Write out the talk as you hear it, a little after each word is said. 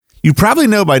You probably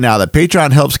know by now that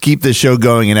Patreon helps keep this show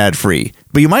going and ad-free,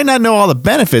 but you might not know all the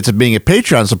benefits of being a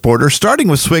Patreon supporter, starting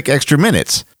with Swick Extra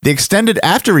Minutes, the extended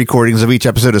after recordings of each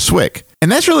episode of Swick.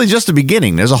 And that's really just the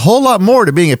beginning. There's a whole lot more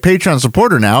to being a Patreon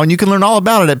supporter now, and you can learn all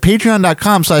about it at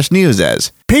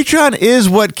patreon.com/NEOZAZ. Patreon is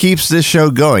what keeps this show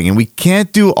going, and we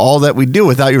can't do all that we do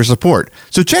without your support.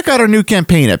 So check out our new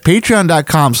campaign at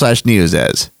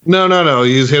patreon.com/NEOZAZ. No.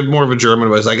 He's had more of a German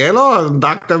voice, like, hello,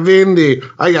 Dr. Windy.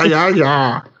 Ay, ay, ay,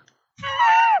 ay.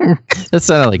 That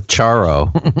sounded like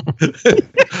Charo.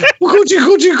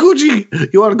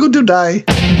 Coochie. You are good to die.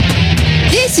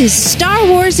 This is Star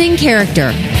Wars in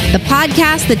Character, the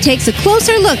podcast that takes a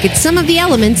closer look at some of the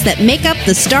elements that make up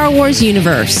the Star Wars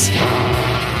universe.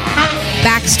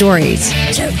 Backstories,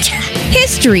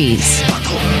 histories,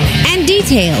 and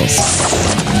details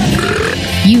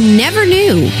you never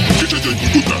knew,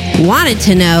 wanted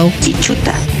to know,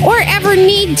 or ever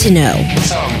need to know.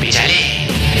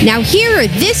 Now here are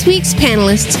this week's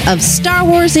panelists of Star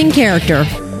Wars in Character.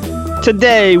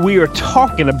 Today we are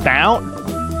talking about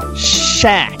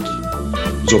Shaak.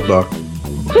 What's up, Doc?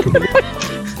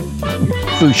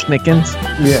 Fushnikins.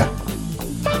 Yeah.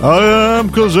 I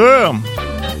am Kazam.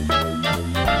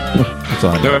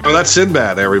 No, that's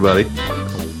Sinbad, everybody.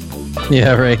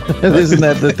 Yeah, right. Isn't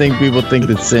that the thing people think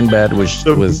that Sinbad was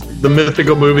the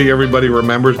mythical movie everybody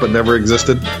remembers but never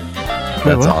existed?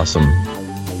 That's awesome.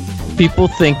 People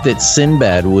think that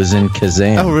Sinbad was in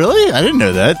Kazam. Oh, really? I didn't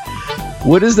know that.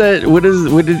 What is that? What did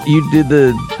you did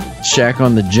the Shaak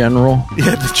on the General?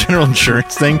 Yeah, the general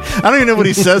insurance thing. I don't even know what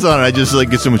he says on it. I just like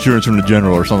get some insurance from the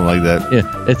general or something like that. Yeah,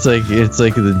 it's like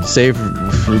the save.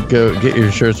 Go get your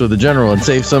insurance with the general and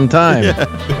save some time, or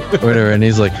whatever. And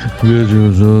he's like, get your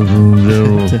insurance from the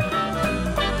general.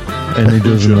 And he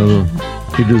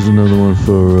does another one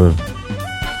for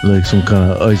like some kind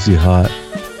of icy hot.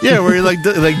 Yeah, where he like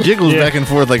jiggles back and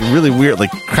forth like really weird,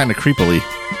 like kind of creepily.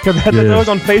 That was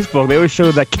on Facebook. They always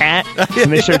show the cat,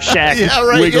 and they show Shaak. Yeah,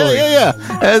 right. Wiggling. Yeah.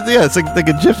 It's like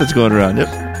a GIF that's going around. Yep.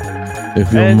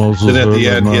 If your muscles at the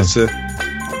hurt end, like yes.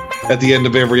 At the end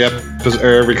of every episode,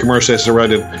 or every commercial, has to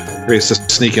write it. He's just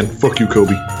sneaking. Fuck you,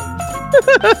 Kobe.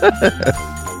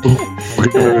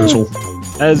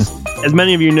 As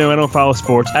many of you know, I don't follow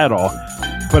sports at all.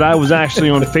 But I was actually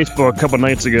on Facebook a couple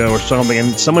nights ago or something,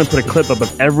 and someone put a clip up of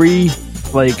every,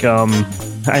 I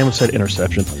almost said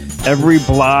interception, every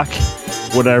block,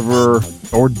 whatever,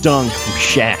 or dunk from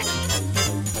Shaak.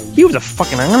 He was a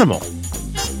fucking animal.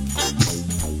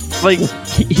 Like,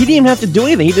 he didn't even have to do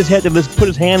anything. He just had to put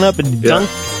his hand up and dunk.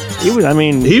 He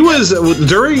was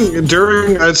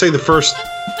during, I'd say, the first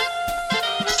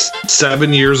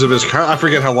 7 years of his career. I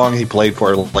forget how long he played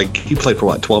for. Like, he played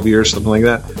for, 12 years, something like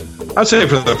that. I'd say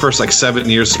for the first 7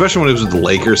 years, especially when he was with the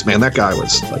Lakers, man, that guy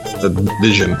was like the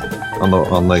vision on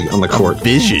the court.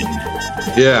 Vision.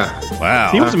 Yeah.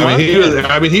 Wow. He was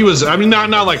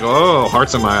not like, oh,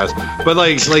 hearts in my eyes, but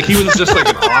like he was just like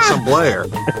an awesome player.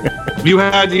 You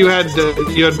had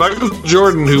Michael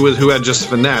Jordan who had just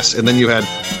finesse, and then you had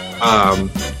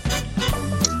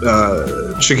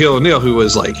Shaquille O'Neal, who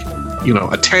was like,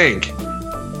 a tank,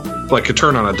 like could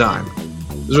turn on a dime.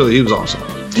 He was awesome.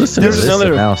 Listen, there's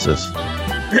another analysis.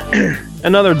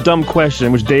 Another dumb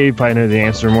question, which Dave probably knows the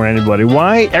answer more than anybody.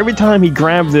 Why every time he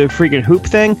grabbed the freaking hoop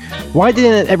thing, why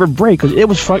didn't it ever break? Because it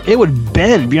would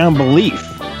bend beyond belief.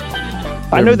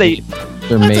 I know they're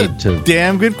made to.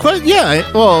 Damn good question. Yeah,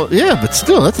 but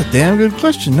still, that's a damn good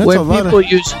question. That's a lot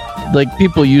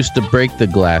people used to break the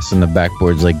glass in the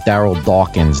backboards, like Darryl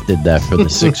Dawkins did that for the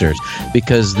Sixers,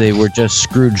 because they were just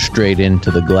screwed straight into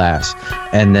the glass.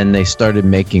 And then they started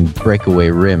making breakaway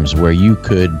rims where you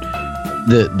could,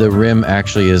 the rim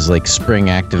actually is like spring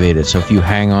activated. So if you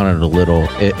hang on it a little,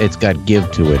 it's got give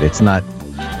to it. It's not,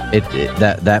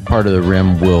 that part of the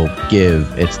rim will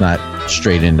give. It's not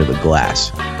straight into the glass.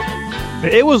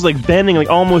 It was like bending,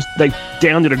 like almost like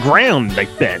down to the ground,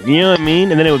 like that. You know what I mean?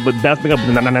 And then it would bounce back up,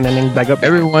 back up.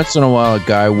 Every once in a while, a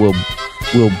guy will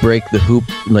break the hoop,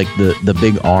 like the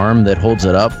big arm that holds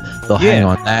it up. They'll hang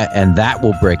on that, and that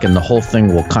will break, and the whole thing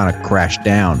will kind of crash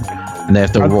down, and they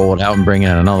have to roll it out and bring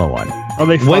in another one. Are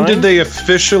they fine? When did they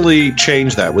officially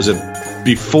change that? Was it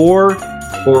before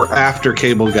or after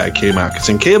Cable Guy came out? Because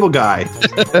in Cable Guy,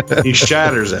 he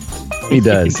shatters it. He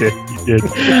does. He did.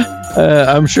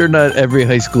 I'm sure not every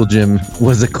high school gym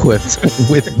was equipped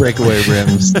with breakaway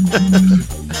rims.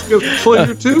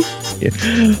 Player 2? Yeah.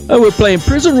 Oh, we're playing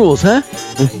prison rules, huh?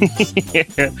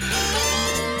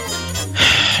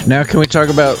 Now, can we talk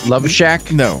about Love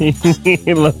Shack? No.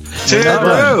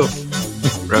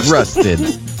 Rusted.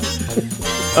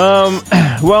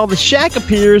 Well, the Shack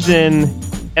appears in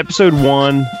episode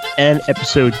 1 and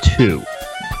episode 2.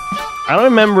 I don't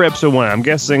remember episode 1. I'm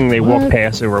guessing they walk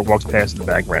past it or it walks past the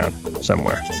background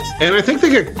somewhere. And I think they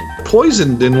get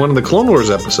poisoned in one of the Clone Wars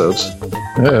episodes.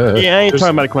 Yeah, I ain't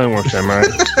talking about a Clone Wars time, right?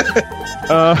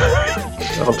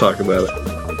 I'll talk about it.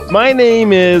 My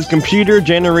name is Computer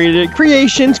Generated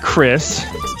Creations Chris.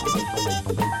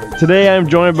 Today I'm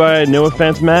joined by, no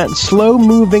offense, Matt, slow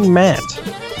moving Matt.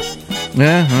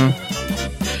 Yeah.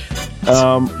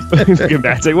 Get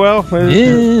back to well.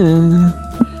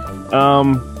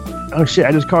 Oh shit!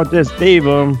 I just caught this, Dave.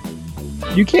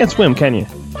 You can't swim, can you?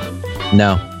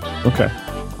 No. Okay.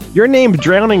 Your name's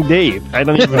Drowning Dave. I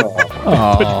don't even put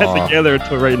that together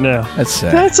until right now. That's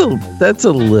sad. That's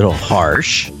a little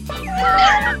harsh.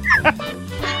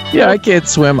 Yeah, I can't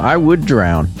swim. I would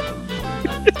drown.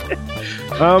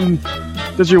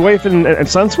 Does your wife and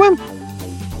son swim?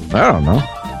 I don't know.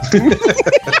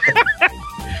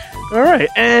 All right,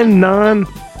 and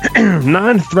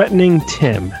non-threatening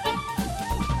Tim.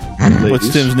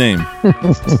 What's Tim's name?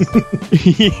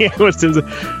 Yeah, what's Tim's?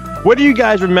 What do you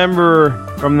guys remember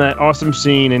from that awesome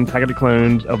scene in Attack of the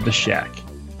Clones of the shack?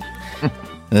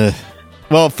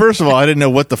 Well, first of all, I didn't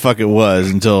know what the fuck it was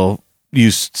until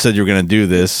you said you were going to do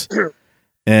this.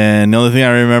 And the only thing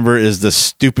I remember is the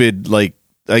stupid, like,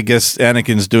 I guess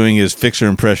Anakin's doing his Fixer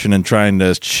impression and trying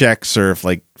to check surf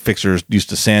like Fixers used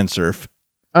to sand surf.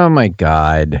 Oh my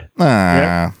god.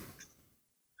 Ah.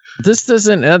 This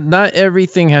doesn't. Not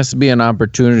everything has to be an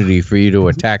opportunity for you to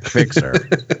attack Fixer.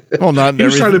 Well, not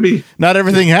everything. Not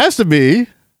everything has to be.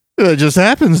 It just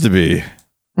happens to be.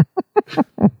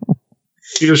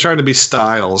 He was trying to be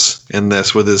Styles in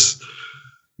this with his,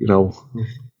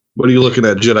 what are you looking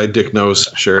at, Jedi Dick Nose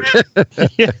shirt?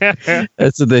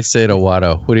 That's what they say to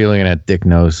Watto. What are you looking at, Dick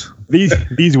Nose?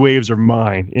 These waves are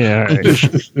mine. Yeah.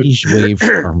 These waves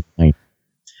are mine.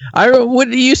 What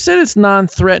you said, it's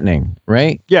non-threatening,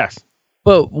 right? Yes.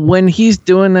 But when he's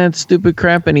doing that stupid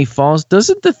crap and he falls,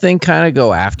 doesn't the thing kind of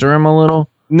go after him a little?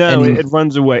 No, it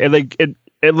runs away.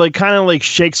 It kind of like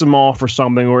shakes him off or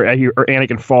something, or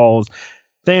Anakin falls.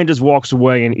 Then it just walks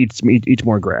away and eats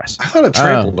more grass. I thought it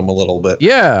trampled him a little bit.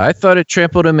 Yeah, I thought it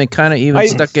trampled him and kind of even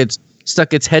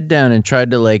stuck its head down and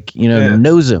tried to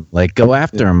nose him, like go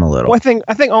after him a little. Well,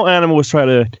 I think all animals try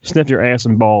to sniff your ass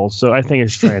and balls, so I think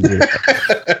it's trying to do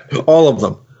that. All of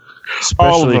them.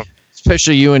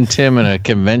 Especially you and Tim in a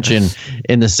convention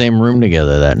in the same room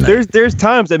together that night. There's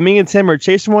times that me and Tim are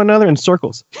chasing one another in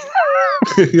circles.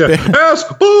 Ass,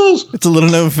 balls. It's a little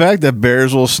known fact that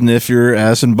bears will sniff your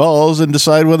ass and balls and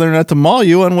decide whether or not to maul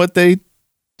you on what they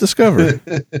discover.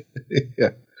 Yeah.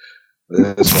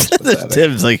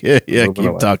 Tim's like, yeah,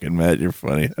 keep talking, Matt. You're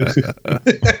funny.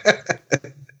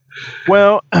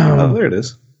 Well, there it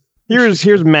is.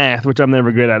 Here's math, which I'm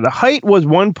never good at. The height was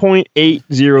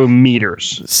 1.80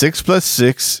 meters. 6 plus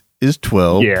 6 is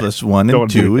 12. Yeah. Plus 1 and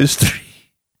 2 is 3.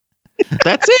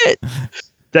 That's it.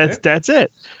 That's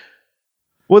it.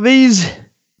 Well, these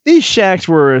shacks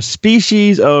were a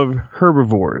species of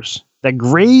herbivores that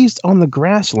grazed on the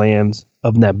grasslands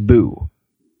of Naboo.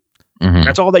 Mm-hmm.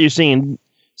 That's all that you're seeing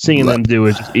them do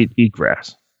is just eat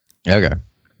grass. Okay.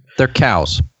 They're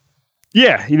cows.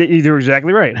 Yeah, you're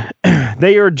exactly right.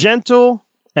 They are gentle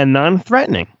and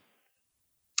non-threatening.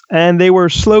 And they were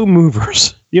slow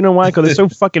movers. You know why? Because they're so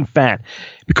fucking fat.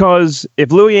 Because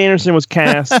if Louis Anderson was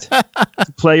cast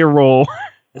to play a role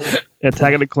in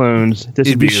Attack of the Clones, this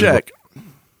would be Shaq.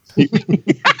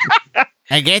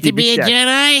 I get to be a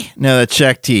Jedi? No, that's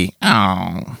Shaq T.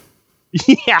 Oh.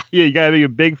 Yeah, you gotta be a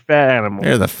big fat animal.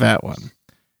 They're the fat one.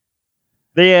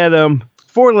 They had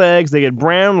 4 legs, they had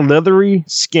brown, leathery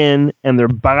skin, and their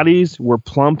bodies were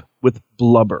plump with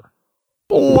blubber.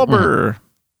 Blubber.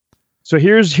 So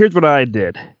here's what I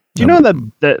did. Do you know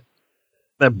that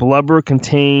blubber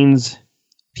contains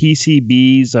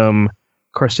PCBs,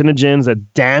 carcinogens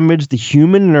that damage the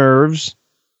human nerves,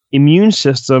 immune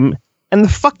system, and the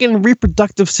fucking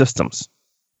reproductive systems?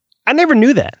 I never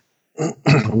knew that.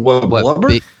 What,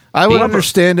 blubber? I would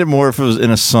understand it more if it was in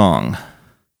a song.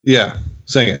 Yeah,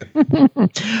 sing it.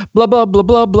 Blah blah blah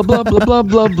blah blah blah blah blah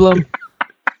blah blah.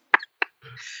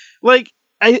 Like,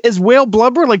 is whale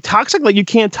blubber like toxic? Like you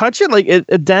can't touch it? Like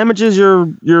it damages your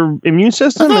immune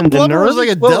system and blubber nerves? was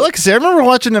like a delicacy. I remember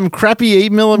watching them crappy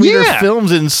 8mm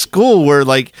films in school where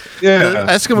the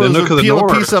Eskimos would peel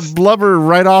a piece of blubber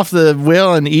right off the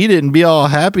whale and eat it and be all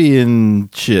happy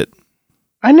and shit.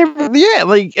 I never,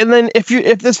 and then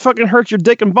if this fucking hurts your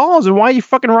dick and balls, then why are you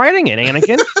fucking writing it,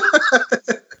 Anakin?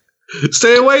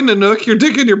 Stay away, Nanook. You're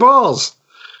dicking your balls.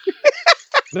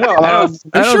 No, I'm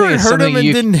sure it hurt him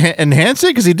and didn't enhance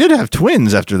it because he did have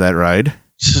twins after that ride.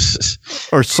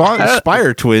 Or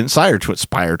Spire twins,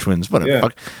 whatever. Yeah.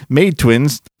 Fuck, made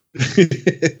twins.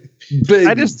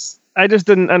 I just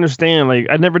didn't understand. Like,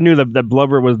 I never knew that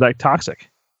blubber was that toxic.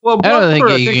 Well, I don't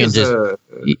blubber, think you can just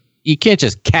you can't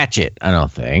just catch it. I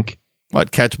don't think.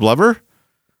 What, catch blubber?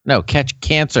 No, catch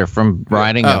cancer from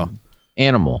riding an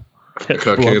animal.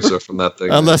 Cut cancer from that thing.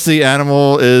 Unless the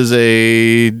animal is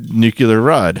a nuclear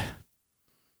rod.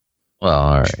 Well,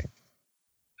 all right.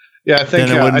 Yeah, I think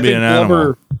Then it wouldn't be an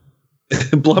blubber,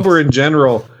 blubber in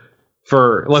general,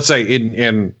 for let's say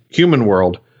in human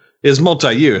world, is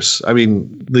multi-use. I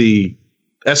mean, the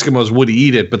Eskimos would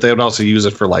eat it, but they would also use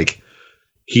it for like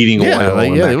heating oil.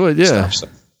 They would. Yeah. Stuff, so.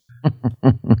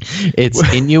 It's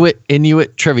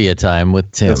Inuit trivia time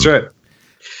with Tim. That's right.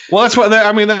 Well, that's what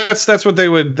that's what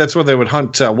they would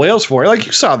hunt whales for. Like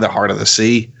you saw the heart of the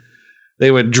sea. They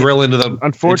would drill into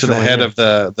the head of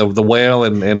the whale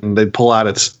and they'd pull out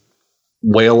its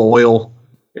whale oil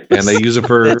and they use it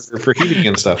for heating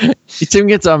and stuff. Tim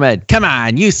gets all mad. Come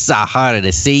on, you saw Heart of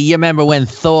the Sea. You remember when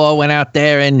Thor went out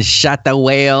there and shot the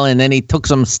whale and then he took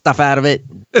some stuff out of it?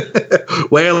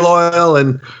 Whale oil,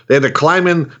 and they had to climb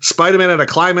in. Spider-Man had to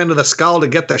climb into the skull to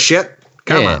get the shit.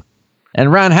 Come on.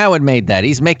 And Ron Howard made that.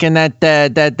 He's making that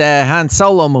Han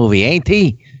Solo movie, ain't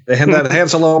he? They had that Han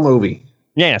Solo movie.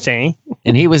 Yeah, see?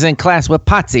 And he was in class with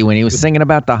Potsy when he was singing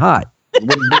about the heart.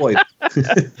 Boy.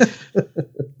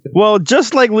 Well,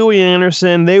 just like Louis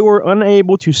Anderson, they were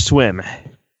unable to swim.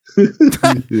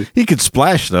 He could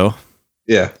splash, though.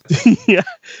 Yeah. Yeah,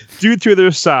 due to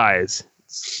their size.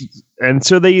 And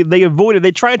so they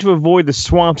tried to avoid the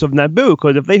swamps of Naboo,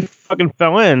 because if they fucking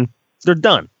fell in, they're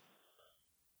done.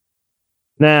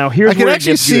 Now, here's I can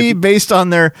actually see, based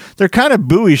on they're kind of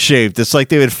buoy shaped. It's like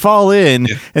they would fall in,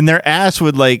 and their ass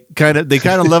would kind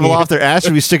of level off. Their ass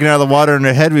would be sticking out of the water, and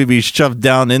their head would be shoved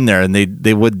down in there, and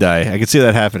they would die. I could see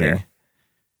that happening.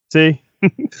 See,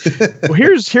 well,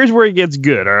 here's where it gets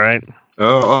good. All right.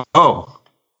 Oh.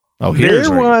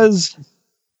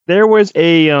 There was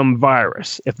a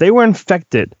virus. If they were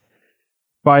infected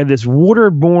by this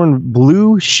waterborne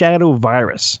blue shadow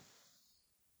virus,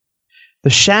 the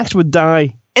Shaaks would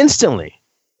die instantly,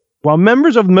 while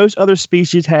members of most other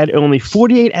species had only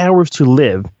 48 hours to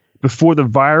live before the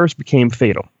virus became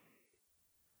fatal.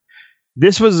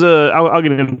 This was I'll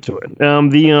get into it.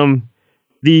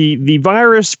 The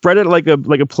virus spread it like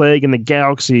a plague in the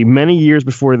galaxy many years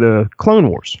before the Clone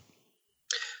Wars.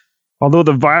 Although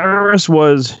the virus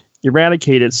was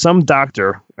eradicated, some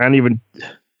doctor, I don't even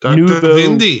knew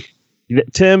Vindy.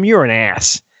 Tim, you're an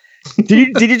ass.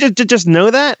 Did you just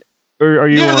know that? Or are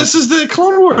you? Yeah, this is the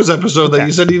Clone Wars episode that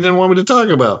you said you didn't want me to talk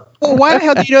about. Well, why the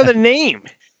hell do you know the name?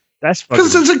 That's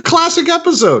because it's a classic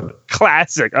episode.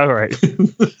 Classic. All right.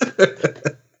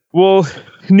 Well,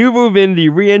 Naboo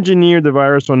Vindy re-engineered the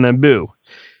virus on Naboo.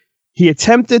 He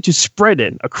attempted to spread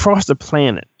it across the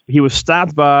planet. He was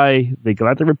stopped by the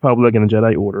Galactic Republic and the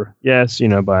Jedi Order. Yes,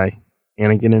 by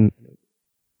Anakin and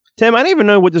Tim. I don't even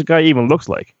know what this guy even looks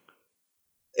like.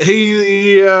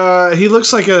 He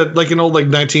looks like an old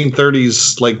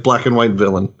 1930s black and white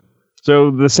villain. So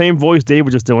the same voice Dave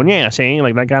was just doing, saying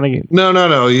like that kind of.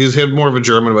 No. He's had more of a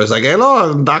German voice, like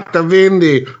 "Hello, Dr.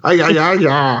 Vindy."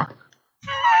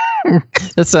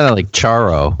 That sounded like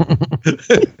Charo.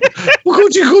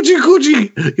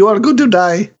 Coochie. You are good to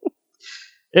die.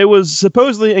 It was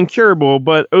supposedly incurable,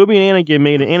 but Obi and Anakin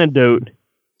made an antidote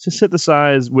to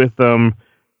synthesize with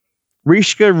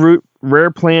Rishka root, rare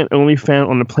plant only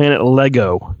found on the planet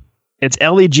Lego. It's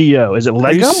LEGO. Is it Lego?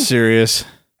 Are you serious?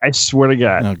 I swear to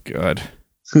God. Oh, God.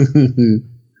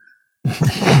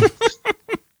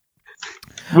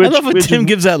 I love when Tim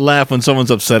gives that laugh when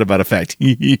someone's upset about a fact.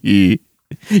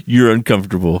 You're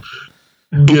uncomfortable.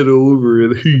 Get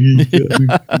over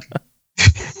it.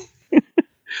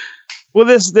 Well,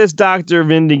 this Dr.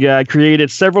 Vindy guy created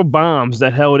several bombs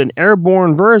that held an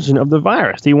airborne version of the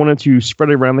virus. He wanted to spread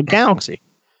it around the galaxy.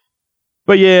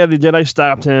 But yeah, the Jedi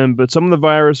stopped him, but some of the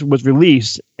virus was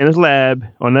released in his lab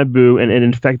on Naboo, and it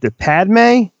infected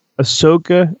Padme,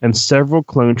 Ahsoka, and several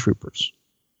clone troopers.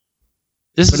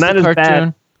 This is the cartoon?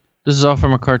 Bad. This is all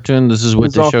from a cartoon? This is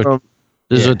what they show.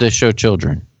 This is what they show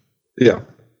children? Yeah.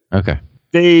 Okay.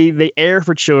 They air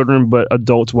for children, but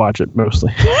adults watch it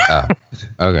mostly.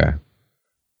 Okay.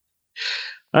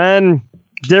 And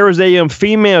there was a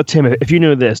female Tim. If you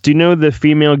know this, do you know the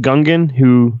female Gungan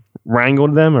who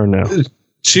wrangled them or no?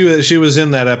 She was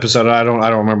in that episode. I don't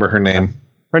remember her name.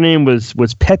 Her name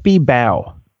was Peppy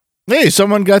Bow. Hey,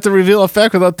 someone got to reveal a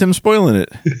fact without Tim spoiling it.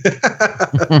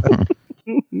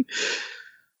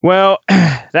 Well,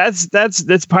 that's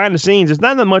behind the scenes. There's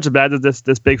not that much about this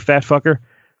big fat fucker,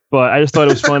 but I just thought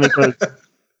it was funny because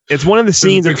it's one of the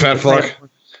scenes big fat fuck.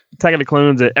 Attack of the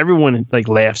Clones that everyone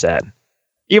laughs at.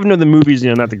 Even though the movie's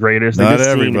not the greatest. Not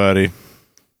everybody.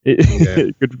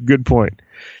 Good point.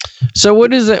 So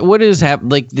what is it? What is happening?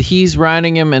 Like he's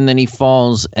riding him, and then he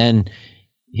falls, and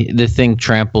the thing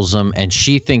tramples him, and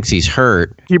she thinks he's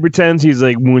hurt. He pretends he's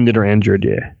like wounded or injured.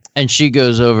 Yeah. And she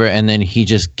goes over, and then he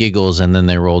just giggles, and then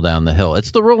they roll down the hill.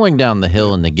 It's the rolling down the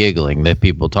hill and the giggling that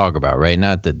people talk about, right?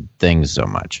 Not the things so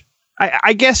much.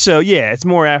 I guess so. Yeah, it's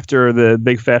more after the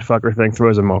big fat fucker thing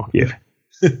throws him off. Yeah.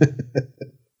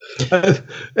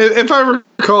 If I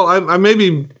recall, I may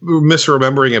be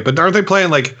misremembering it, but aren't they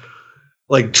playing like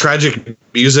tragic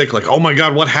music? Like, oh my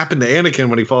God, what happened to Anakin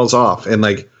when he falls off? And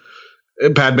like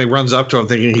Padme runs up to him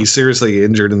thinking he's seriously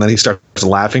injured, and then he starts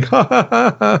laughing. Ha ha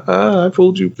ha ha ha! I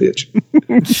fooled you, bitch.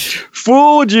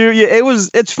 Fooled you. Yeah,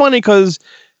 it's funny because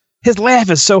his laugh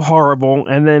is so horrible,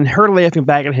 and then her laughing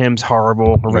back at him is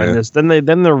horrible, horrendous. Yeah.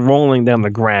 Then they're rolling down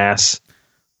the grass.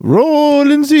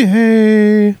 Rolling the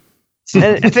hay.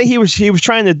 And I think he was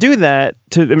trying to do that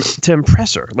to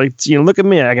impress her. Like, look at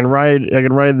me, I can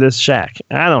ride this Shaak.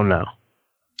 I don't know.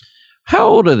 How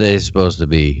old are they supposed to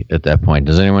be at that point?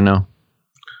 Does anyone know?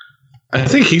 I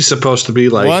think he's supposed to be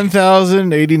like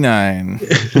 1,089.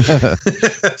 I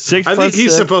think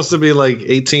he's supposed to be like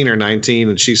 18 or 19,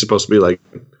 and she's supposed to be like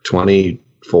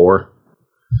 24.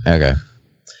 Okay,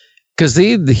 because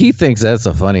he thinks that's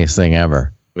the funniest thing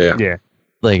ever. Yeah.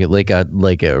 Like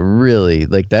a really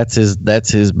like that's his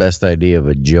best idea of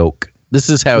a joke. This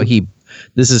is how he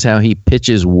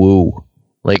pitches woo.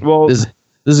 Like, well, this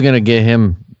is gonna get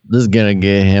him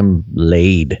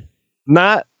laid.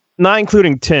 Not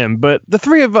including Tim, but the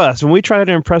three of us, when we try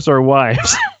to impress our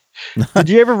wives. Did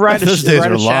you ever ride a Shaak? Those days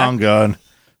are long gone.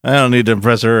 I don't need to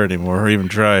impress her anymore or even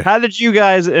try. How did you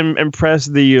guys impress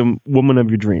the woman of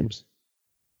your dreams?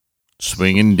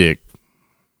 Swinging dick.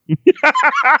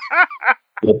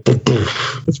 I'm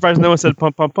surprised no one said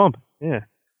pump, pump, pump. Yeah.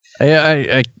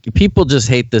 I people just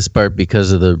hate this part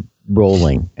because of the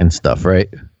rolling and stuff, right?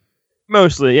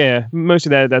 Mostly, yeah. Mostly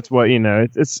that's what,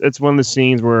 it's one of the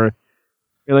scenes where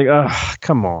you're like, oh,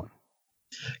 come on.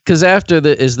 Because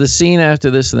is the scene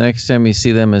after this, the next time you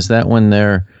see them, is that when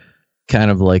they're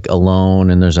kind of like alone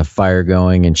and there's a fire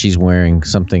going and she's wearing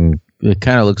something, it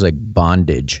kind of looks like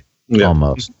bondage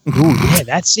almost. Ooh, yeah,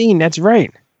 that scene, that's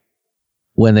right.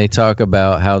 When they talk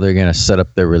about how they're going to set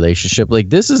up their relationship. Like,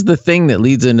 this is the thing that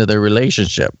leads into their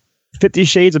relationship. 50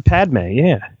 Shades of Padme,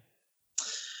 yeah.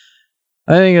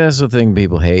 I think that's the thing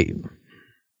people hate.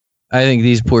 I think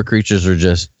these poor creatures are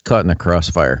just caught in a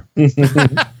crossfire.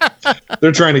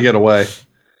 They're trying to get away.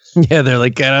 Yeah, they're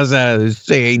like, get us out of this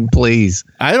scene, please.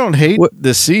 I don't hate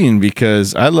the scene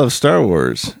because I love Star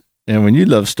Wars. And when you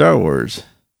love Star Wars,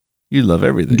 you love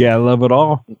everything. Yeah, I love it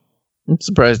all. I'm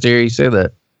surprised to hear you say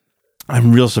that.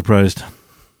 I'm real surprised.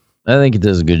 I think it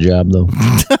does a good job, though.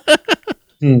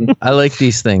 I like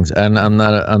these things, and I'm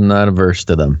not averse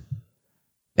to them.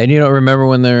 And you don't remember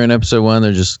when they're in episode 1,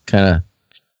 they're just kind of.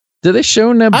 Do they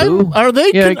show Naboo? Are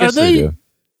they? Yeah, I guess they do.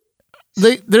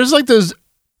 There's like those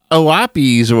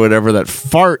Oapis or whatever that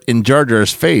fart in Jar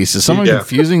Jar's face. Is someone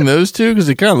confusing those two? Because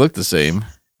they kind of look the same.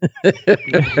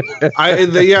 I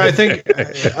think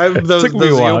those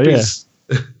Oapis.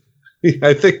 Yeah.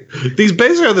 I think these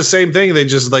basically are the same thing. They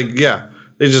just they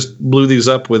just blew these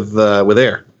up with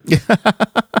air.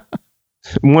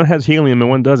 One has helium and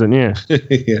one doesn't. Yeah.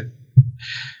 Yeah.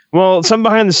 Well, some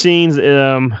behind the scenes,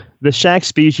 the Shaak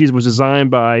species was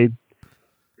designed by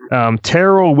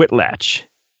Terrell Whitlatch,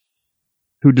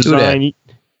 who designed.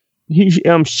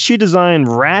 She designed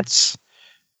rats.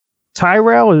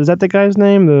 Tyrell, is that the guy's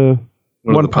name?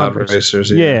 One of the pod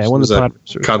racers. Yeah, one of the pod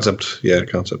racers.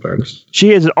 Concept artist. She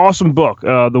has an awesome book,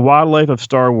 The Wildlife of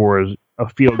Star Wars, a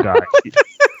field guide.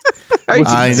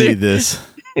 I need this.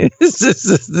 Is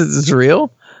this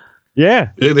real?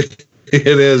 Yeah. It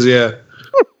is, yeah.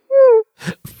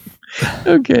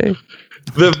 Okay.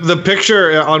 The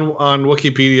picture on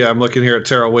Wikipedia, I'm looking here at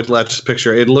Terrell Whitlatch's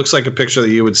picture. It looks like a picture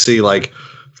that you would see like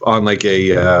on like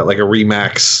a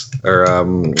Remax or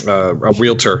a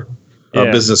realtor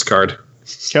business card.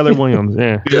 Keller Williams,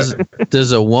 yeah.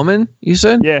 There's a woman, you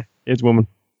said? Yeah, it's a woman.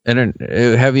 And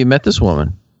have you met this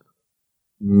woman?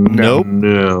 Nope.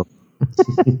 No.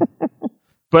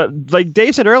 But like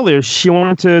Dave said earlier, she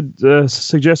wanted to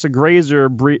suggest a grazer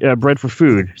bred for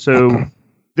food. So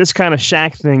this kind of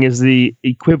Shaak thing is the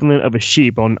equivalent of a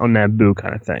sheep on Naboo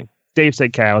kind of thing. Dave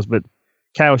said cows, but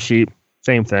cow, sheep,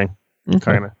 same thing.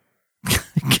 Kind of.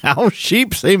 Cow,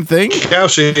 sheep, same thing? Cow,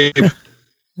 sheep.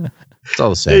 It's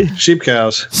all the same. Sheep,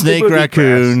 cows. Snake,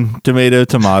 raccoon, tomato,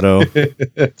 tomato.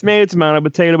 Tomato, tomato,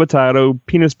 potato,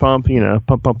 penis pump,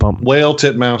 pump. Whale,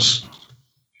 titmouse.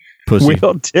 Pussy.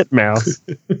 Whale, titmouse.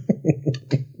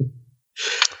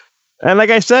 And like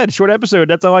I said, short episode.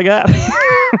 That's all I got.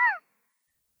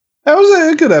 That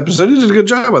was a good episode. You did a good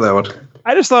job with that one.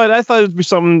 I thought it'd be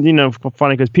something,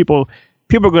 funny because people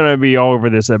are going to be all over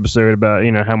this episode about,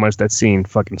 how much that scene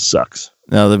fucking sucks.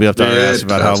 No, they'll be up to our ass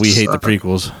about how we hate the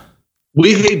prequels.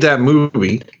 We hate that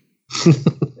movie.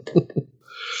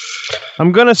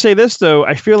 I'm going to say this, though.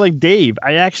 I feel like Dave.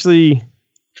 I actually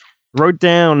wrote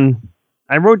down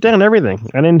everything.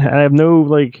 I have no,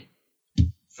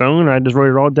 phone. I just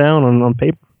wrote it all down on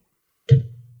paper.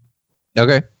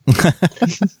 Okay.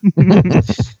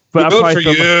 But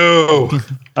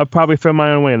I'll probably throw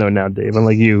my own way, though, now, Dave.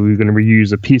 Unlike you, you're going to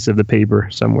reuse a piece of the paper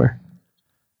somewhere.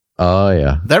 Oh,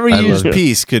 yeah. That reused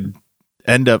piece could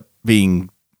end up being,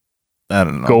 I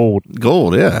don't know.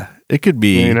 Gold, yeah. It could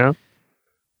be.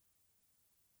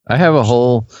 I have a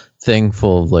whole thing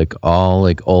full of all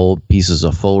old pieces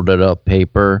of folded up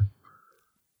paper.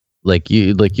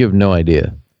 You have no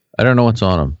idea. I don't know what's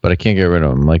on them, but I can't get rid of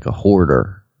them. Like a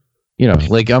hoarder.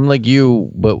 I'm like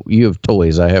you, but you have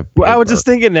toys. I have. Well, I was just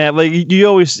thinking that, you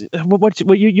always,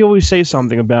 you always say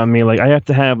something about me. I have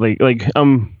to have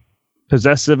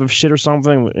possessive of shit or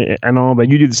something and all, but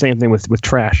you do the same thing with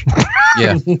trash.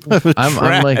 Yeah,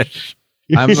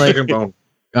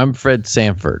 I'm Fred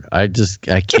Sanford. I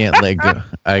can't let go.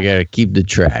 I gotta keep the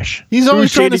trash. He's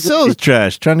always trying to sell his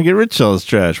trash, trying to get rich, sell his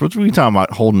trash. What are we talking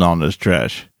about? Holding on to his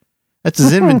trash? That's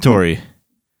his inventory.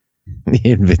 The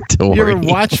inventory. You ever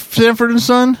watch Sanford and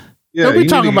Son? Yeah, nobody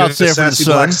talking about Sanford and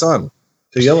Son. Black Son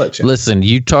to yell at you. Listen,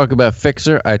 you talk about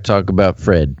Fixer, I talk about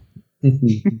Fred.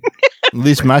 At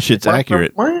least my shit's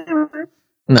accurate.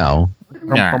 No.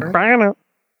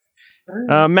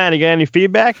 Matt, you got any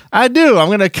feedback? I do. I'm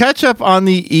going to catch up on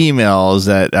the emails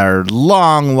that are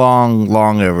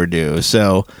long overdue.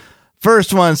 So,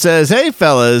 first one says, "Hey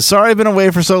fellas, sorry I've been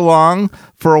away for so long.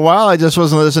 For a while, I just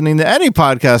wasn't listening to any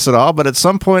podcasts at all, but at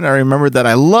some point I remembered that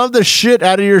I love the shit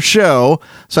out of your show,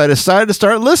 so I decided to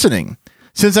start listening.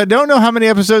 Since I don't know how many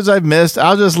episodes I've missed,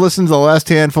 I'll just listen to the last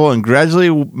handful and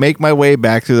gradually make my way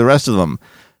back through the rest of them.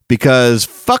 Because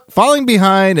fuck falling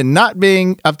behind and not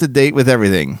being up to date with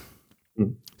everything."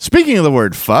 Speaking of the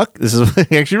word fuck, this is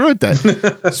he actually wrote that.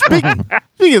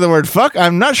 Speaking of the word fuck,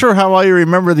 I'm not sure how well you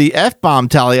remember the F-bomb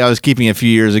tally I was keeping a few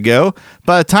years ago.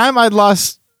 By the time I'd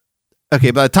lost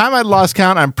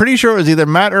count, I'm pretty sure it was either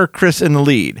Matt or Chris in the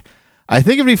lead. I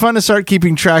think it'd be fun to start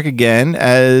keeping track again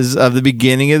as of the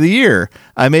beginning of the year.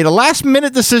 I made a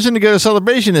last-minute decision to go to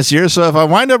Celebration this year, so if I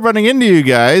wind up running into you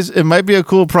guys, it might be a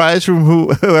cool prize from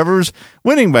whoever's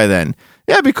winning by then.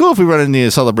 Yeah, it'd be cool if we run into a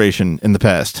Celebration in the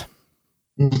past.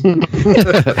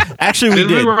 Actually, we did.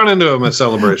 We run into him at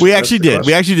Celebration? We actually did.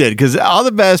 Because all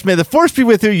the best. May the force be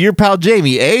with you. Your pal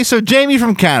Jamie, eh? So Jamie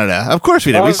from Canada. Of course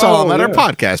we did. We saw him at our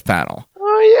podcast panel.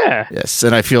 Oh, yeah. Yes,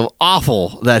 and I feel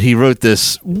awful that he wrote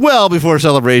this well before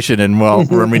Celebration and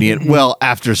we're reading it well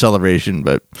after Celebration,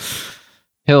 but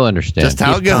he'll understand. Just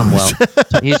how it goes.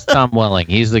 He's Tom Welling.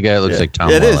 He's the guy that looks like Tom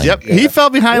Welling. It is, yep. Yeah. He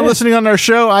fell behind listening on our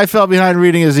show. I fell behind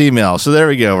reading his email. So there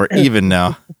we go. We're even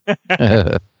now.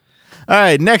 All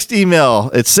right, next email.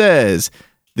 It says,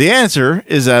 the answer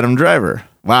is Adam Driver.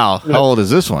 Wow, how old is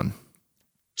this one?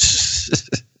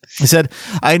 He said,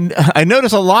 I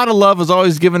notice a lot of love was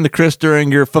always given to Chris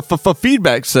during your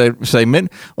feedback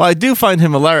segment. Well, I do find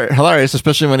him hilarious,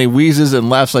 especially when he wheezes and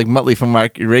laughs like Muttley from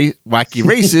Wacky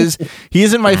Races. He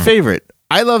isn't my favorite.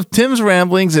 I love Tim's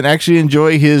ramblings and actually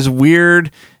enjoy his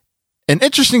weird and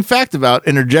interesting fact about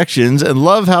interjections, and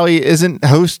love how he isn't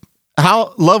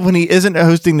when he isn't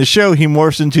hosting the show, he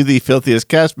morphs into the filthiest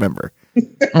cast member.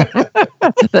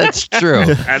 That's true.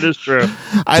 That is true.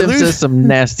 Tim says some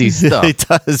nasty stuff. He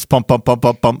does.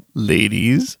 Pump,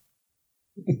 ladies.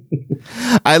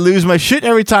 I lose my shit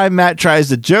every time Matt tries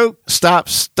to joke,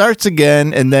 stops, starts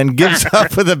again, and then gives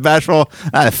up with a bashful,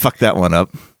 fuck that one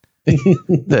up.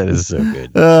 That is so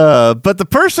good. But the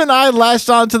person I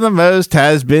latched onto the most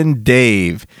has been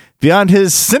Dave. Beyond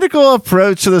his cynical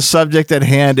approach to the subject at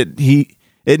hand,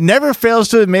 it never fails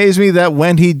to amaze me that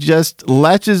when he just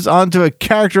latches onto a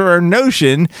character or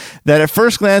notion that at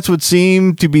first glance would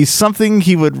seem to be something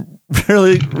he would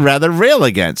really rather rail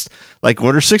against. Like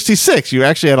Order 66, you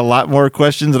actually had a lot more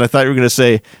questions, and I thought you were going to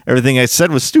say everything I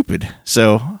said was stupid.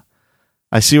 So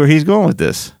I see where he's going with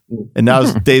this. And now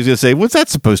Dave's going to say, what's that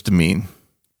supposed to mean?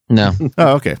 No.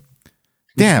 Oh, okay.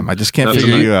 Damn, I just can't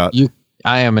figure you out.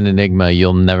 I am an enigma.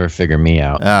 You'll never figure me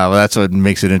out. Well, that's what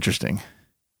makes it interesting.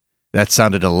 That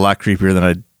sounded a lot creepier than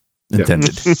I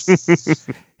intended.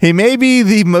 He may be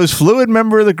the most fluid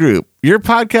member of the group. Your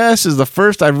podcast is the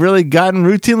first I've really gotten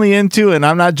routinely into, and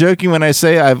I'm not joking when I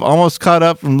say I've almost caught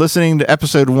up from listening to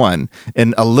episode 1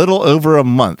 in a little over a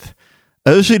month.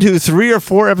 I usually do 3 or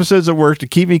 4 episodes of work to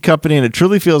keep me company, and it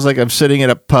truly feels like I'm sitting at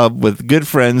a pub with good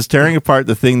friends, tearing apart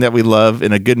the thing that we love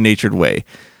in a good-natured way.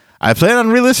 I plan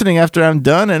on re-listening after I'm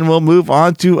done, and we'll move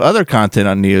on to other content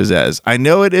on NEOZAZ. I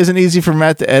know it isn't easy for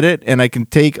Matt to edit, and I can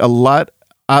take a lot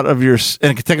out of your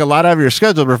schedule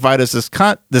to provide us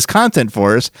this content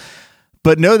for us.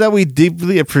 But know that we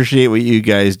deeply appreciate what you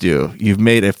guys do. You've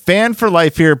made a fan for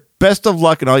life here. Best of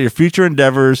luck in all your future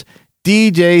endeavors.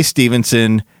 DJ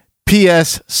Stevenson.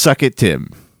 P.S. Suck it, Tim.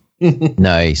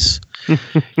 Nice.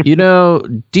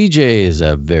 DJ is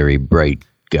a very bright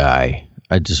guy.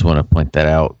 I just want to point that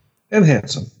out. And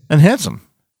handsome.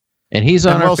 And he's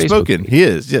on our Facebook spoken. page. He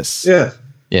is, yes. Yeah.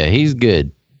 Yeah, he's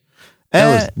good.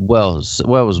 That was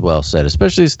well said,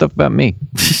 especially stuff about me.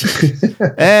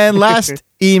 And last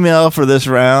email for this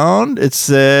round, it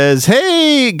says,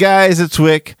 "Hey guys, it's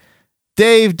Wick.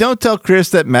 Dave, don't tell Chris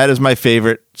that Matt is my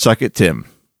favorite. Suck it, Tim."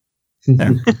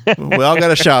 There. We all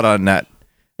got a shout on that,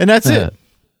 and that's it.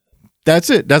 That's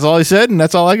it. That's all he said, and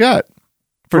that's all I got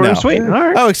for now. Sweet. All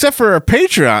right. Oh, except for our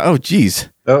Patreon. Oh, geez.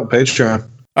 Oh, Patreon.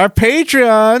 Our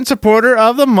Patreon supporter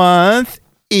of the month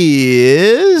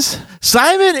is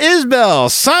Simon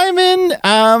Isbell. Simon,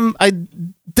 I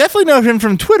definitely know him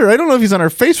from Twitter. I don't know if he's on our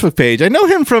Facebook page. I know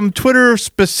him from Twitter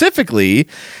specifically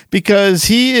because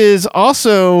he is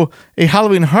also a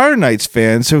Halloween Horror Nights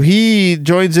fan. So he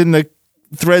joins in the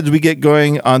threads we get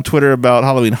going on Twitter about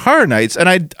Halloween Horror Nights,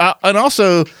 and and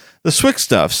also the Swick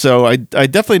stuff. So I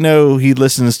definitely know he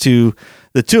listens to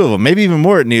the two of them, maybe even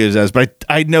more at NEOZAZ, but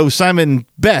I know Simon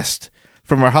best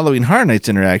from our Halloween Horror Nights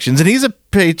interactions, and he's a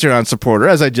Patreon supporter,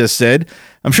 as I just said.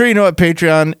 I'm sure you know what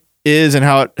Patreon is and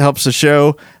how it helps the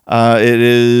show. It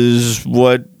is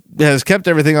what has kept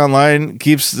everything online,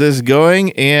 keeps this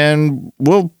going, and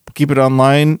will keep it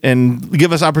online and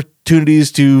give us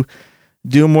opportunities to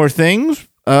do more things.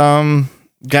 Got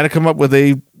to come up with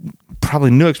a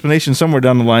probably new explanation somewhere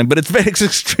down the line, but it's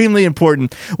extremely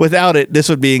important. Without it, this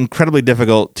would be incredibly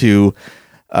difficult to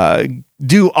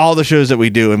do all the shows that we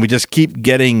do, and we just keep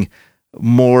getting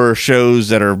more shows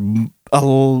that are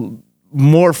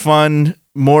more fun,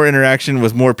 more interaction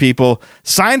with more people.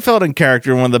 Seinfeld in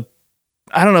character, one of the,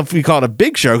 I don't know if we call it a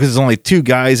big show because it's only 2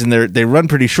 guys and they run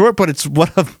pretty short, but it's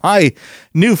one of my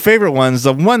new favorite ones.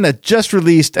 The one that just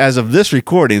released as of this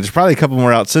recording. There's probably a couple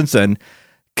more out since then.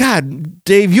 God,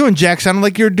 Dave, you and Jack sounded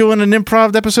like you're doing an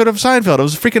improv episode of Seinfeld. It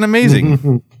was freaking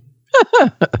amazing.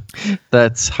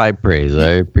 That's high praise.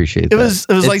 I appreciate that.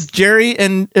 It was like Jerry,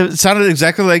 and it sounded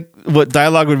exactly like what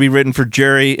dialogue would be written for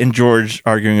Jerry and George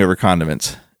arguing over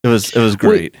condiments. It was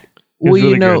great. Well,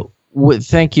 really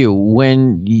thank you.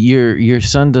 When your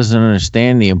son doesn't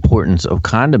understand the importance of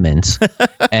condiments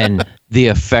and the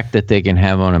effect that they can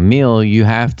have on a meal, you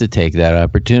have to take that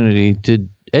opportunity to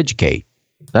educate.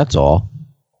 That's all.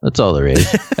 That's all there is.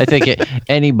 I think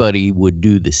anybody would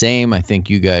do the same. I think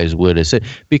you guys would have said,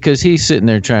 because he's sitting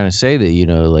there trying to say that,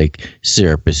 like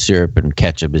syrup is syrup and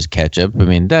ketchup is ketchup. I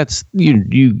mean, that's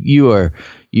you are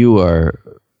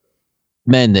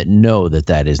men that know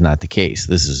that is not the case.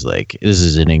 This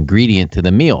is an ingredient to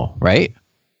the meal, right?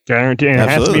 Guarantee it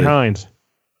has to be Heinz.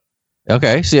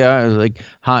 Okay, so yeah, I was like,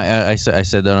 I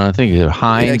said that on I think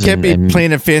Heinz. Yeah, it can't be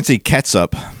plain and fancy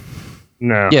ketchup.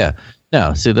 No. Yeah.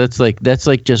 No, so that's like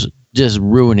just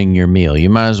ruining your meal. You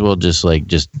might as well just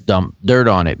dump dirt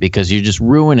on it because you're just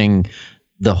ruining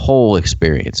the whole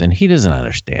experience. And he doesn't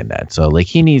understand that. So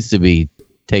he needs to be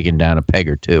taken down a peg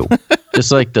or two,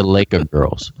 just like the Laker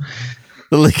girls.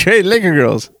 The Laker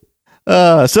girls.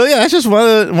 So yeah, that's just one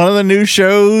of the new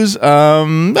shows.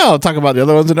 I'll talk about the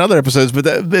other ones in other episodes,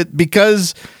 but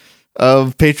because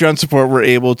of Patreon support, we're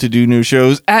able to do new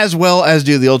shows as well as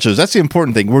do the old shows. That's the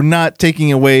important thing. We're not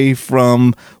taking away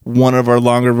from one of our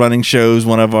longer running shows,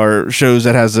 one of our shows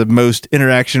that has the most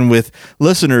interaction with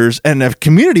listeners and a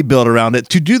community built around it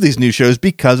to do these new shows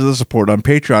because of the support on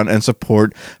Patreon and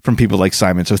support from people like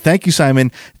Simon. So thank you,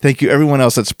 Simon. Thank you, everyone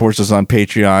else that supports us on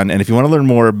Patreon. And if you want to learn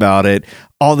more about it,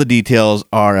 all the details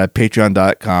are at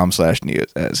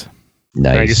patreon.com/NEOZAZ.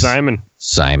 Nice. Thank you,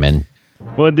 Simon.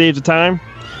 Well, Dave's the time.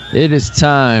 It is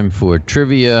time for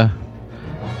trivia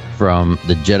from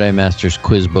the Jedi Masters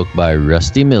Quiz Book by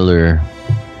Rusty Miller.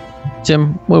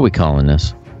 Tim, what are we calling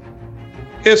this?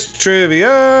 It's trivia.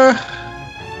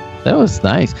 That was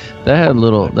nice. That had a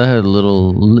little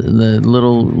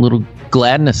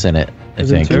gladness in it, I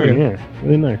think. Yeah,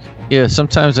 really nice. Yeah,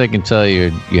 sometimes I can tell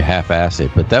you half-ass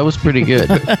it, but that was pretty good.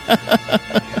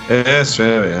 It's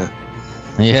trivia.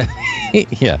 Yeah.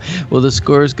 Yeah. Well, the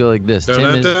scores go like this.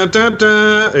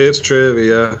 It's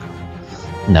trivia.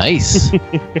 Nice.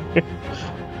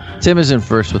 Tim is in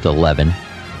first with 11.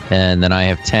 And then I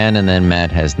have 10, and then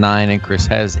Matt has 9, and Chris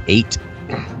has 8.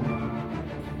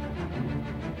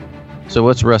 So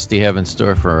what's Rusty have in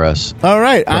store for us? All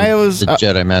right, The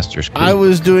Jedi Master's Creed. I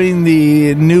was doing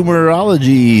the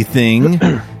numerology thing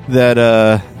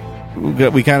that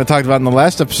we kind of talked about in the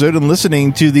last episode, and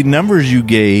listening to the numbers you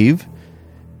gave,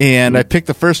 and I picked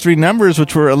the first 3 numbers,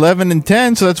 which were 11 and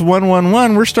 10, so that's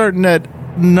 111. We're starting at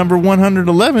number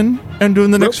 111 and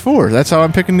doing the next 4. That's how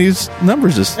I'm picking these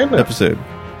numbers this episode.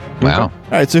 Wow. All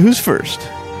right, so who's first?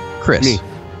 Chris. Me.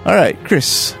 All right,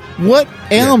 Chris. What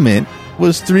ailment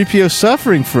was 3PO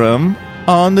suffering from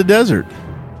on the desert?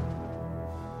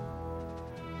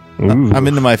 Ooh. I'm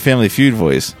into my Family Feud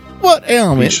voice. What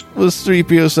ailment was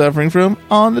 3PO suffering from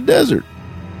on the desert?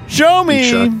 Show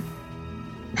me.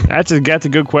 That's a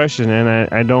good question,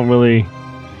 and I don't really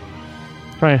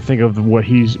trying to think of what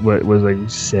was like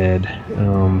said.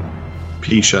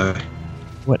 P-shy.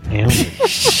 What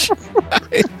ailment?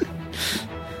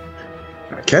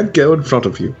 I can't go in front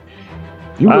of you.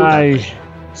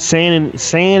 Sand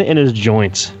in his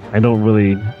joints. I don't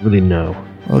really know.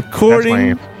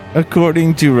 According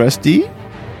to Rusty,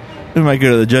 we might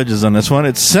go to the judges on this one.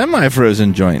 It's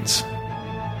semi-frozen joints.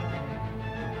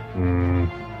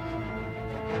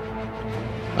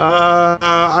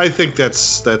 I think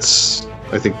that's.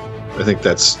 I think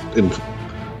it's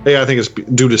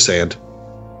due to sand.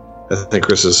 I think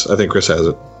Chris has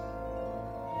it.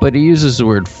 But he uses the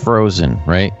word frozen,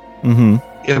 right? Mm-hmm.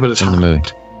 Yeah, but it's in hot. the movie.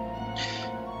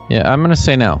 Yeah, I'm gonna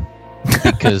say no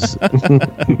because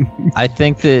I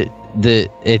think that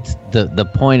it's the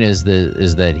point is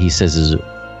that he says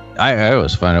I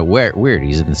always find it weird.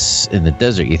 He's in the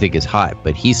desert. You think it's hot,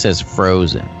 but he says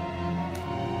frozen.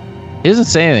 He doesn't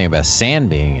say anything about sand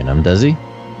being in him, does he?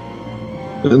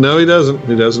 No, he doesn't.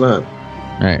 He does not.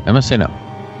 All right, I'm gonna say no.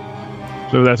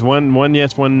 So that's one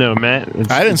yes, one no. Matt,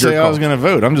 I didn't say I was going to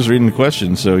vote. I'm just reading the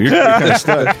question, so you're kind of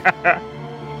stuck.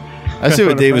 I see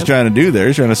what Dave was trying to do there.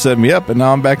 He's trying to set me up, and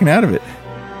now I'm backing out of it.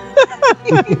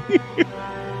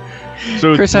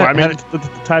 So Chris, the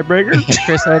tiebreaker.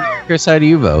 Chris, how do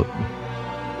you vote?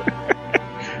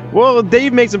 Well,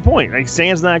 Dave makes a point. Like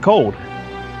sand's not cold,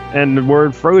 and the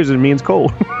word frozen means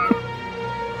cold.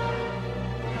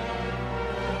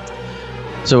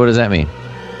 So what does that mean?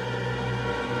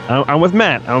 I'm with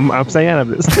Matt. I'm staying out of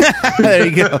this. There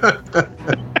you go. All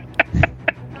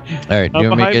right. Do you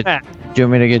want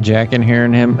me to get Jack in here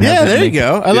and him? Yeah, there you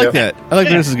go. I like that. I like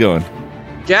where this is going.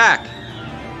 Jack.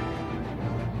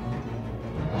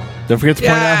 Don't forget to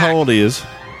point out how old he is.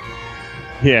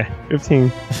 Yeah,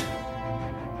 15.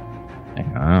 I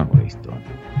don't know what he's doing.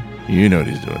 You know what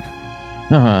he's doing.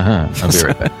 I'll be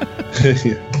right back.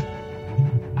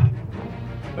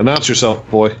 Announce yourself,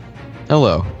 boy.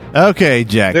 Hello. Okay,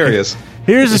 Jack. There he is.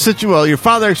 Here's the situation. Well, your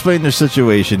father explained the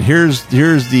situation. Here's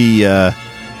the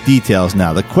details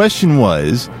now. The question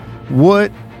was,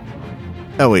 what...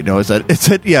 Oh, wait, no, it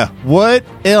said, what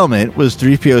ailment was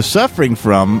 3PO suffering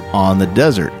from on the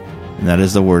desert? And that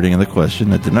is the wording of the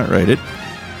question. I did not write it.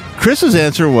 Chris's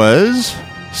answer was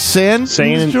sand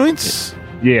in his joints?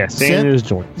 Yeah, sand in his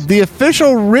joints. The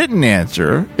official written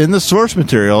answer in the source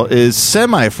material is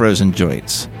semi-frozen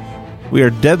joints. We are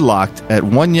deadlocked at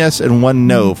 1 yes and 1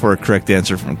 no for a correct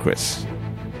answer from Chris.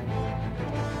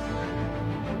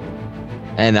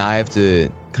 And I have to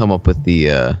come up with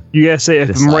the... you gotta say if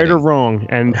deciding. I'm right or wrong.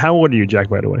 And how old are you, Jack,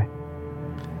 by the way?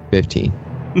 15.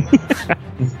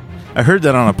 I heard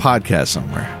that on a podcast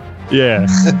somewhere. Yeah,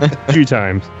 a few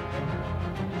times.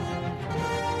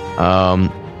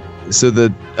 So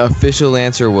the official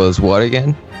answer was what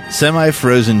again?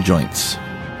 Semi-frozen joints.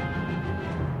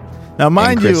 Now,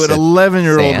 mind you, an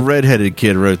 11-year-old sand. redheaded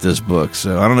kid wrote this book,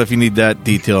 so I don't know if you need that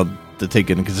detail to take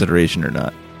into consideration or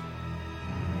not.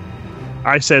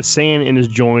 I said sand in his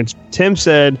joints. Tim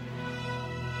said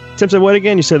what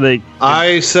again? You said like...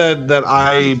 I said that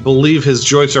I believe his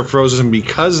joints are frozen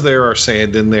because there are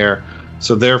sand in there,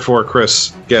 so therefore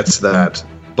Chris gets that.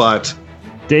 But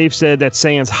Dave said that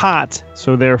sand's hot,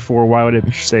 so therefore why would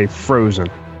it say frozen?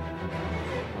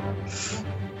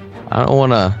 I don't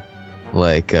want to,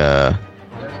 no,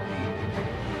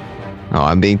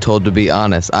 I'm being told to be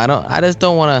honest. I just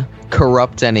don't want to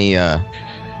corrupt any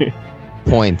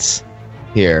points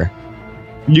here.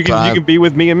 You can be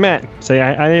with me and Matt. Say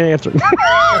I didn't answer.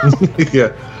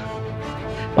 yeah,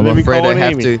 I'm afraid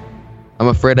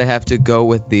I have to go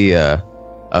with the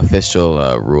official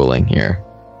ruling here,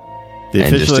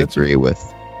 and just agree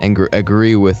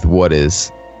with what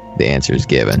is the answers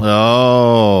given.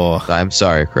 Oh, So I'm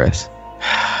sorry, Chris.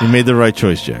 you made the right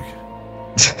choice, Jack.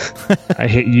 I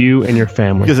hate you and your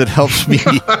family. Because it helps me.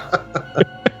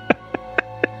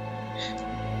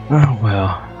 Oh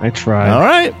well. I tried. All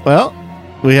right. Well,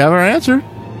 we have our answer.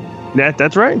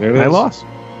 That's right. I lost.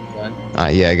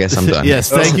 Yeah, I guess I'm done. Yes.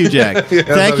 Thank you, Jack.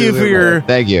 Thank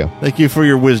you for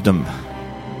your wisdom.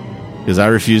 Because I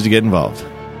refuse to get involved.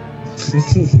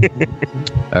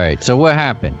 All right. So what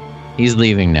happened? He's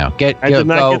leaving now. Did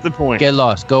not get the point. Get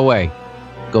lost. Go away.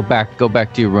 Go back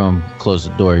to your room. Close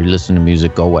the door. You listen to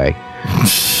music. Go away.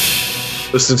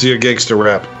 Listen to your gangster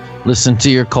rap. Listen to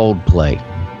your Coldplay.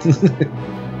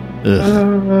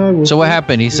 So what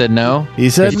happened? He said no? He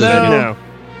said no.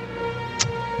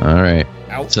 All right.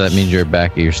 Ouch. So that means you're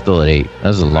back. You're still at 8. That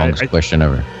was the longest question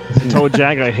ever. I told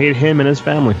Jack I hate him and his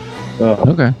family.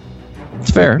 Okay.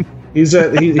 It's fair. He's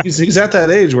at that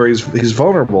age where he's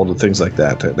vulnerable to things like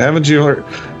that. Haven't you heard?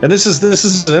 And this is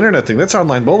an internet thing. That's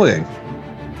online bullying.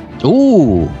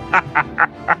 Ooh.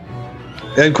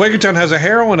 And Quakertown has a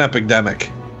heroin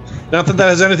epidemic. Not that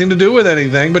has anything to do with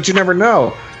anything, but you never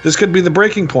know. This could be the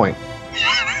breaking point.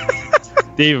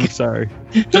 Dave, I'm sorry.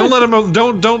 Don't let him.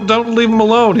 Don't leave him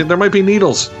alone. There might be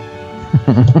needles.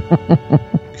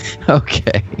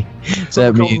 Okay.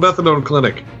 So that means methadone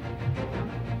clinic.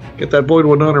 Get that boy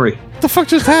to a nunnery. What the fuck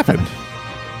just happened?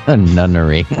 A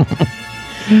nunnery. All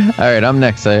right, I'm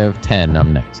next. I have 10.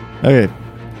 I'm next. Okay.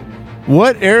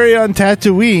 What area on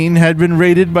Tatooine had been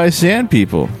raided by sand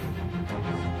people?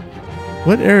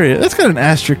 What area? That's got an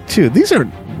asterisk too. They're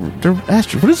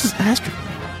asterisk. What is this asterisk?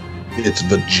 It's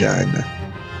vagina.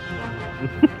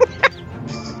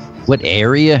 What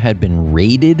area had been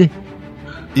raided?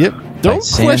 Yep. Don't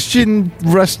question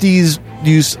Rusty's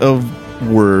use of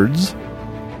words.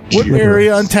 What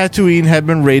area on Tatooine had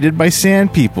been raided by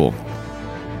sand people?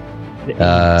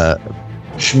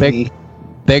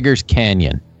 Beggar's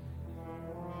Canyon.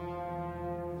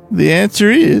 The answer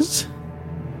is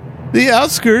the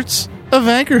outskirts of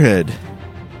Anchorhead.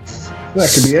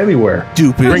 That could be anywhere.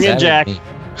 Stupid. Bring it, Jack.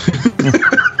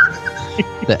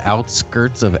 The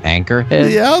outskirts of Anchorhead?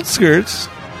 The outskirts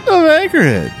of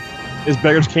Anchorhead. Is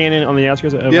Beggar's Canyon on the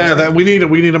outskirts of Anchorhead? Yeah, we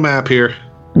need a map here.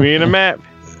 We need a map.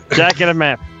 Jack, get a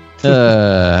map. All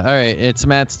right, it's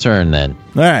Matt's turn then.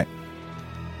 All right.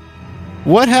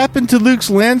 What happened to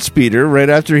Luke's land speeder right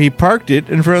after he parked it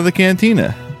in front of the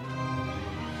cantina?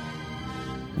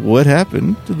 What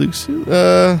happened to Luke's...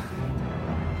 the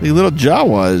little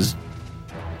Jawas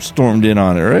stormed in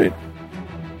on it, right?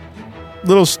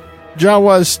 Little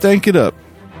Jawas stank it up.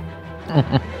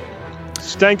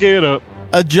 Stank it up.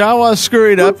 A Jawa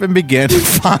scurried up and began to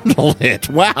fondle it.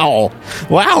 Wow.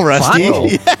 Wow, Rusty. Fondle?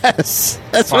 Yes.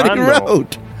 That's what he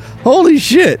wrote. Holy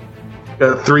shit.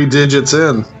 Got 3 digits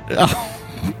in. Oh.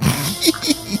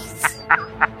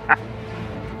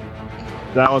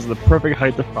 That was the perfect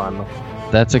height to fondle.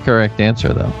 That's a correct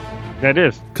answer, though. That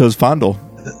is. Because fondle.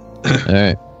 All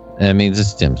right. That means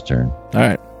it's Tim's turn. All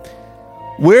right.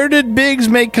 Where did Biggs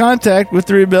make contact with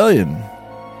the rebellion?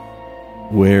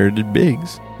 Where did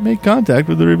Biggs make contact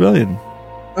with the rebellion?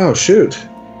 Oh, shoot.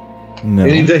 No.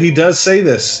 And he does say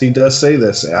this. He does say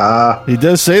this. He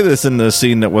does say this in the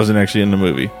scene that wasn't actually in the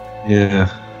movie. Yeah.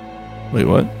 Wait,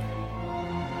 what?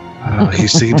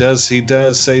 He does say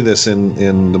this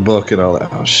in the book and all that.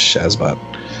 Oh, Shazbot.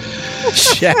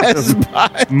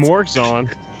 Shazbot. Mork's on.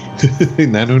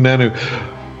 Nanu.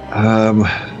 I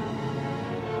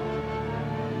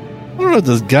don't know what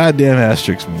those goddamn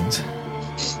asterisks means.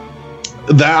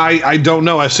 That I don't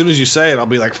know. As soon as you say it, I'll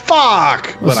be like,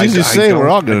 "Fuck!" Well, as soon as you say it, we're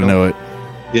all going to know it.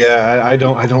 Yeah, I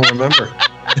don't remember.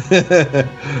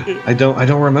 I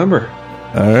don't remember.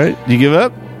 All right, you give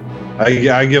up?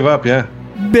 I give up. Yeah.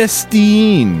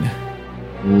 Bestine.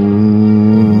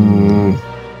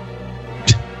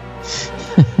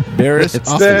 Barris.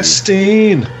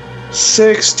 Bestine.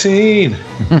 16.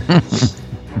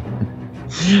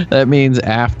 That means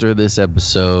after this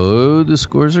episode, the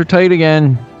scores are tight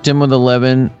again. Tim with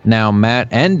 11. Now Matt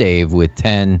and Dave with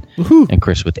 10. Woo-hoo. And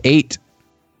Chris with 8.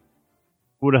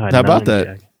 How about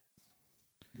that?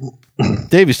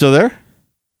 Dave, you still there?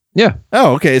 Yeah.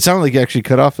 Oh, okay. It sounded like you actually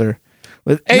cut off there.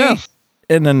 With 8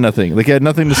 and then nothing. Like you had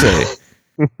nothing to say.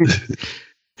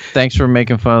 Thanks for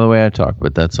making fun of the way I talk,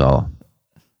 but that's all.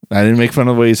 I didn't make fun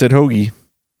of the way you said hoagie.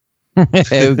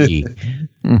 Hoagie.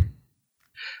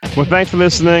 Well, thanks for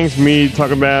listening to me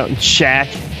talk about Shaak.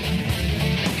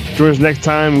 Join us next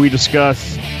time we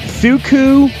discuss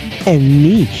Thuku and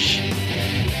Niche.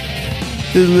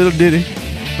 This little ditty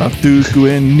about Thuku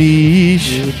and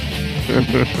Niche.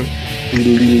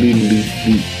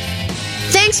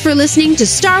 Thanks for listening to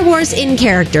Star Wars in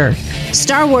Character.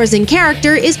 Star Wars in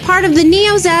Character is part of the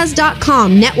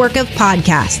NEOZAZ.com network of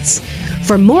podcasts.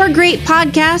 For more great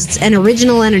podcasts and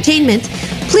original entertainment,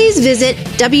 please visit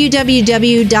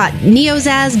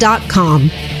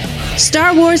www.neozaz.com.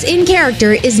 Star Wars in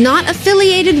Character is not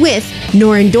affiliated with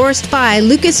nor endorsed by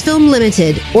Lucasfilm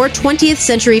Limited or 20th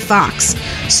Century Fox.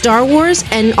 Star Wars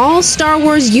and all Star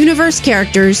Wars universe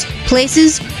characters,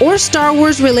 places, or Star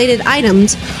Wars related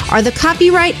items are the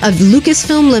copyright of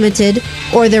Lucasfilm Limited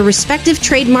or their respective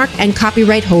trademark and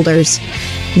copyright holders.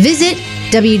 Visit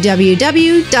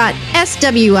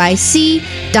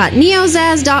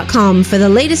www.swic.neozaz.com for the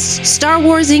latest Star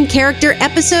Wars in Character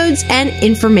episodes and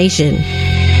information.